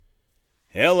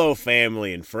Hello,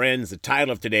 family and friends. The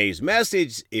title of today's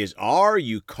message is Are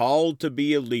You Called to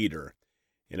Be a Leader?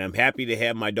 And I'm happy to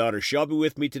have my daughter Shelby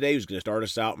with me today, who's going to start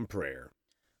us out in prayer.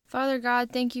 Father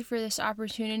God, thank you for this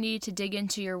opportunity to dig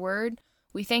into your word.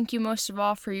 We thank you most of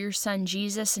all for your son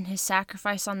Jesus and his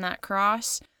sacrifice on that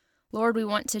cross. Lord, we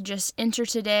want to just enter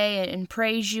today and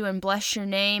praise you and bless your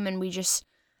name. And we're just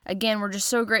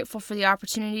so grateful for the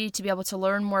opportunity to be able to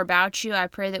learn more about you. I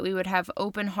pray that we would have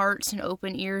open hearts and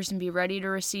open ears and be ready to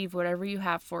receive whatever you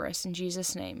have for us. In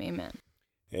Jesus' name, amen.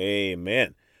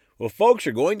 Amen. Well, folks,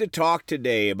 we're going to talk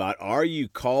today about Are You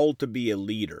Called to Be a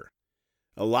Leader?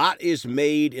 A lot is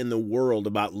made in the world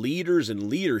about leaders and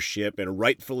leadership, and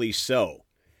rightfully so.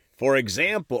 For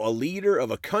example, a leader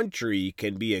of a country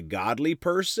can be a godly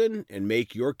person and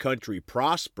make your country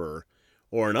prosper,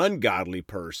 or an ungodly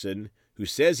person who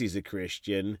says he's a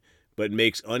Christian but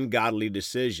makes ungodly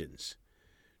decisions.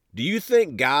 Do you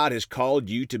think God has called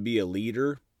you to be a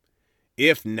leader?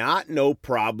 If not, no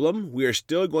problem. We are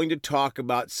still going to talk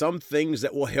about some things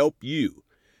that will help you.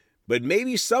 But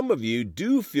maybe some of you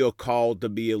do feel called to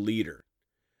be a leader.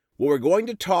 Well, we're going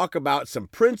to talk about some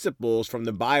principles from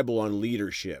the Bible on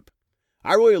leadership.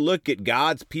 I really look at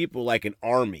God's people like an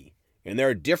army, and there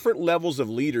are different levels of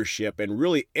leadership, and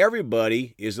really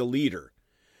everybody is a leader.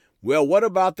 Well, what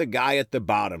about the guy at the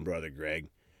bottom, Brother Greg?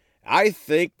 I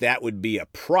think that would be a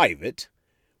private.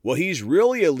 Well, he's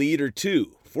really a leader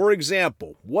too. For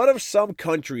example, what if some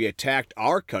country attacked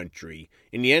our country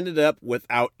and he ended up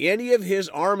without any of his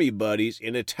army buddies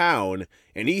in a town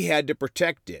and he had to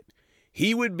protect it?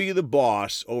 He would be the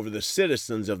boss over the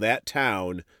citizens of that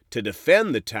town to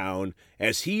defend the town,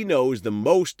 as he knows the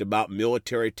most about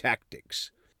military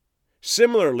tactics.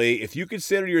 Similarly, if you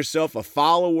consider yourself a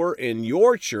follower in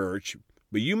your church,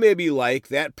 but you may be like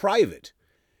that private,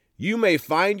 you may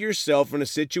find yourself in a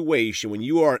situation when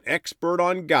you are an expert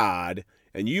on God,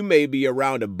 and you may be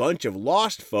around a bunch of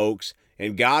lost folks,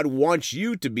 and God wants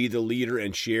you to be the leader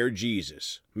and share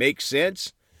Jesus. Make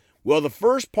sense? Well, the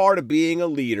first part of being a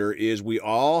leader is we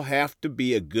all have to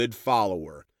be a good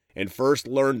follower, and first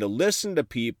learn to listen to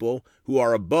people who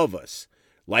are above us,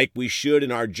 like we should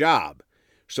in our job.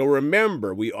 So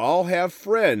remember, we all have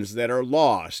friends that are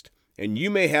lost, and you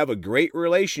may have a great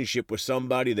relationship with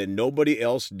somebody that nobody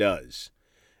else does.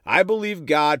 I believe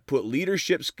God put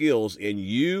leadership skills in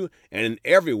you and in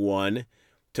everyone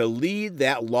to lead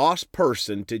that lost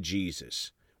person to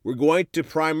Jesus. We're going to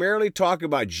primarily talk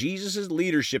about Jesus'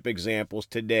 leadership examples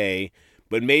today,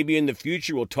 but maybe in the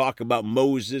future we'll talk about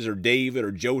Moses or David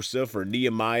or Joseph or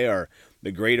Nehemiah or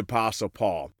the great apostle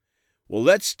Paul. Well,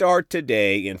 let's start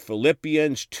today in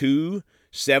Philippians 2,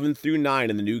 7 through 9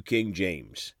 in the New King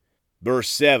James. Verse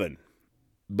 7,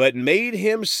 But made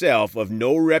himself of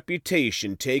no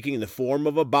reputation, taking the form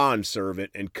of a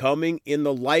bondservant, and coming in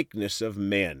the likeness of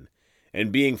men.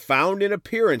 And being found in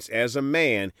appearance as a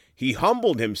man, he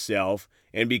humbled himself,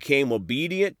 and became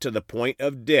obedient to the point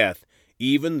of death,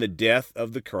 even the death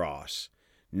of the cross.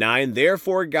 9,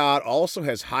 Therefore God also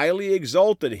has highly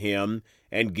exalted him,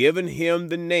 and given him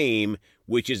the name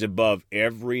which is above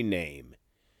every name.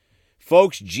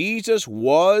 Folks, Jesus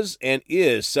was and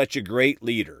is such a great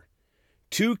leader.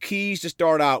 2 keys to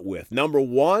start out with. Number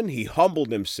 1, he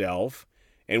humbled himself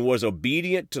and was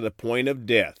obedient to the point of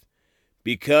death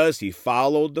because he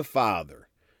followed the Father.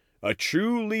 A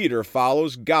true leader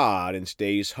follows God and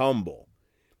stays humble.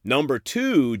 Number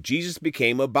 2, Jesus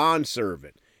became a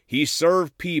bondservant. He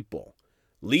served people.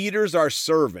 Leaders are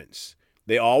servants.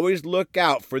 They always look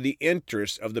out for the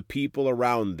interests of the people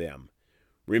around them.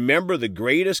 Remember the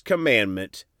greatest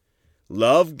commandment,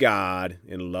 love God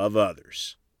and love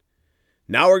others.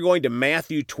 Now we're going to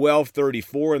Matthew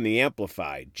 12:34 in the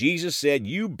Amplified. Jesus said,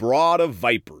 You brood of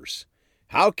vipers,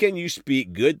 how can you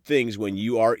speak good things when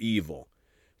you are evil?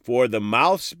 For the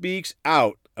mouth speaks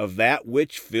out of that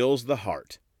which fills the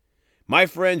heart. My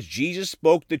friends, Jesus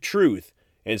spoke the truth,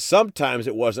 and sometimes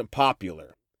it wasn't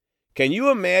popular. Can you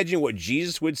imagine what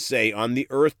Jesus would say on the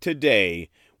earth today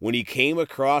when he came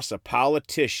across a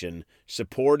politician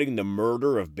supporting the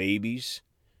murder of babies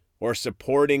or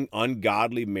supporting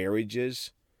ungodly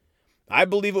marriages? I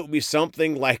believe it would be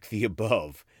something like the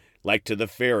above, like to the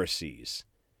Pharisees.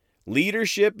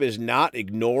 Leadership is not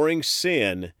ignoring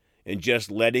sin and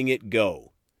just letting it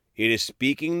go. It is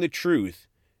speaking the truth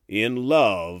in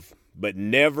love, but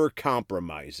never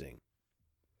compromising.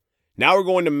 Now we're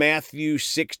going to Matthew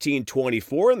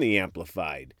 16:24 in the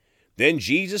Amplified. Then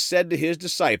Jesus said to his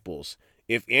disciples,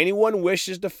 If anyone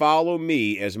wishes to follow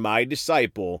me as my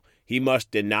disciple, he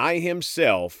must deny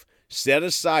himself, set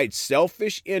aside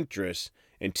selfish interests,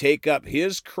 and take up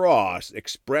his cross,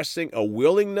 expressing a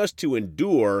willingness to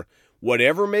endure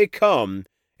whatever may come,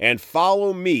 and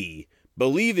follow me,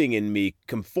 believing in me,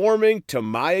 conforming to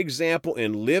my example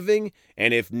in living,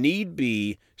 and if need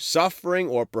be, suffering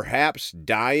or perhaps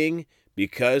dying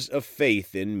because of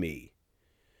faith in me.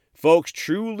 Folks,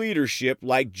 true leadership,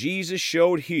 like Jesus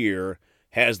showed here,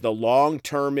 has the long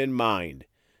term in mind,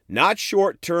 not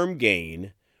short-term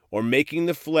gain or making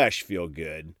the flesh feel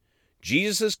good.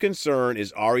 Jesus' concern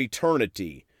is our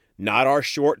eternity, not our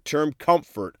short-term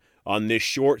comfort on this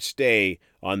short stay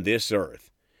on this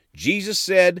earth. Jesus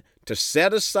said to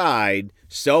set aside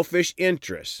selfish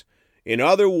interests. In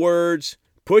other words,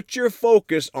 put your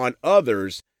focus on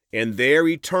others and their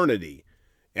eternity,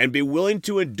 and be willing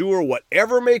to endure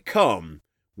whatever may come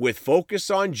with focus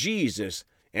on Jesus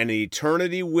and an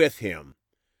eternity with him.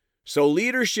 So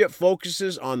leadership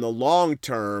focuses on the long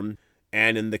term,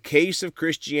 and in the case of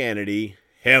Christianity,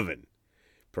 heaven.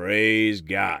 Praise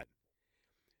God.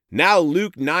 Now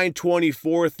Luke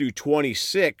 9:24 through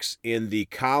 26 in the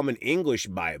Common English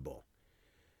Bible.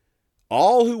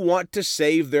 All who want to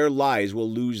save their lives will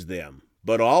lose them,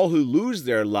 but all who lose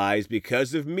their lives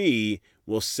because of me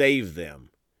will save them.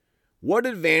 What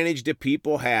advantage do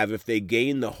people have if they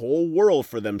gain the whole world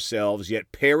for themselves,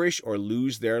 yet perish or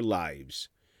lose their lives?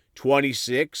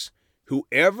 26.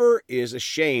 Whoever is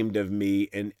ashamed of me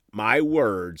and my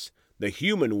words, the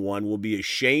human one will be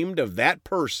ashamed of that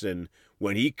person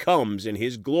when he comes in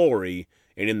his glory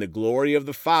and in the glory of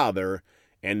the Father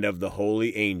and of the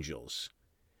holy angels.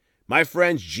 My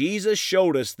friends, Jesus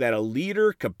showed us that a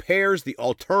leader compares the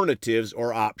alternatives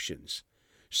or options.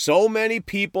 So many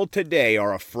people today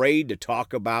are afraid to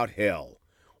talk about hell.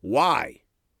 Why?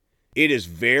 It is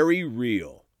very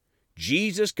real.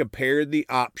 Jesus compared the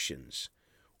options.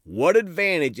 What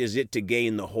advantage is it to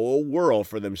gain the whole world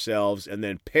for themselves and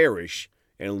then perish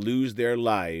and lose their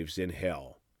lives in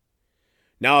hell?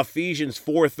 Now Ephesians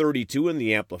 4:32 in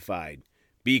the Amplified.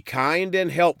 Be kind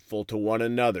and helpful to one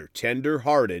another,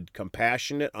 tender-hearted,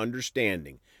 compassionate,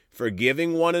 understanding,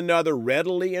 forgiving one another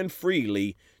readily and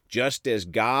freely, just as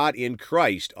God in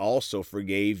Christ also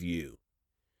forgave you.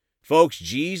 Folks,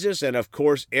 Jesus, and of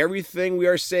course everything we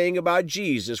are saying about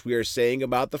Jesus, we are saying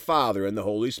about the Father and the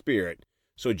Holy Spirit.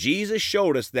 So Jesus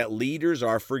showed us that leaders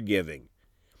are forgiving.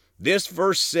 This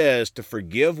verse says to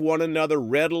forgive one another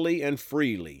readily and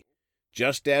freely,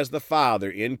 just as the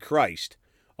Father in Christ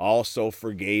also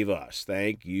forgave us.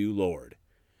 Thank you, Lord.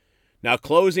 Now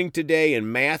closing today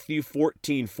in Matthew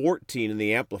 14:14 in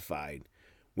the Amplified.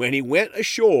 When he went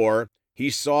ashore, he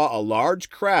saw a large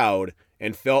crowd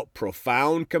and felt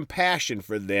profound compassion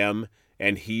for them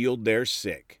and healed their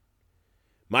sick.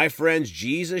 My friends,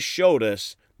 Jesus showed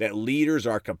us that leaders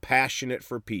are compassionate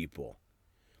for people.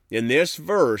 In this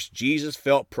verse, Jesus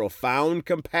felt profound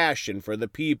compassion for the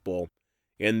people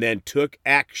and then took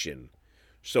action.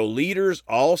 So leaders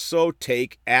also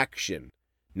take action,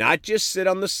 not just sit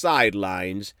on the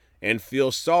sidelines and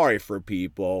feel sorry for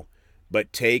people,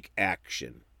 but take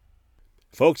action.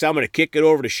 Folks, I'm going to kick it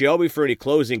over to Shelby for any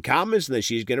closing comments, and then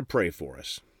she's going to pray for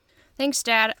us. Thanks,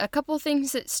 Dad. A couple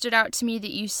things that stood out to me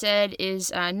that you said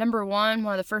is, number one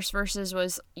of the first verses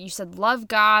was, you said, love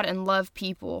God and love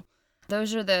people.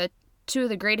 Those are the two of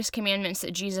the greatest commandments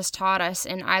that Jesus taught us,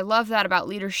 and I love that about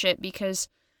leadership because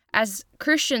as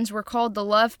Christians, we're called to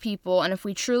love people, and if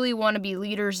we truly want to be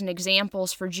leaders and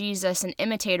examples for Jesus and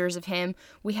imitators of him,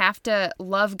 we have to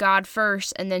love God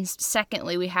first, and then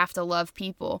secondly, we have to love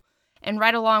people. And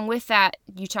right along with that,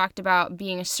 you talked about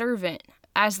being a servant.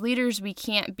 As leaders, we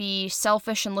can't be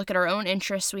selfish and look at our own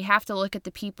interests. We have to look at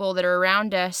the people that are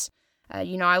around us.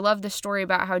 I love the story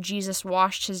about how Jesus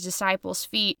washed his disciples'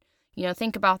 feet.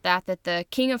 Think about that the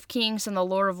King of Kings and the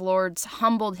Lord of Lords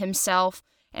humbled himself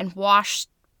and washed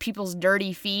people's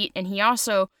dirty feet. And he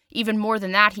also, even more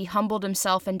than that, he humbled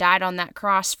himself and died on that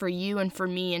cross for you and for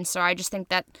me. And so I just think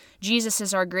that Jesus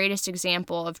is our greatest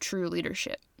example of true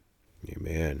leadership.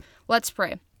 Amen. Let's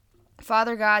pray.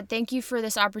 Father God, thank you for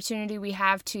this opportunity we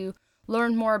have to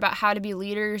learn more about how to be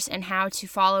leaders and how to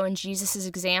follow in Jesus'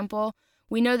 example.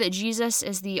 We know that Jesus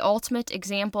is the ultimate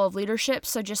example of leadership,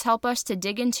 so just help us to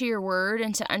dig into your word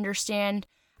and to understand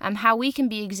how we can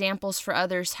be examples for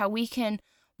others, how we can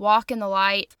walk in the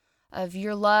light of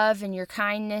your love and your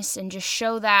kindness and just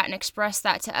show that and express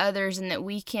that to others, and that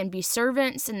we can be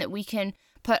servants and that we can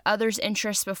put others'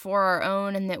 interests before our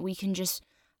own, and that we can just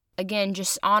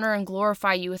honor and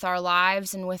glorify you with our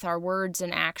lives and with our words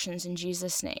and actions. In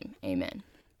Jesus' name, amen.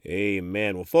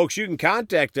 Amen. Well, folks, you can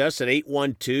contact us at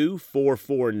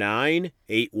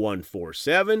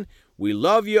 812-449-8147. We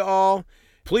love you all.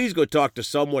 Please go talk to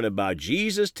someone about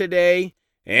Jesus today.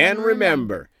 And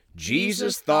remember,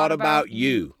 Jesus thought about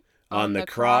you on the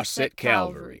cross at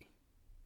Calvary.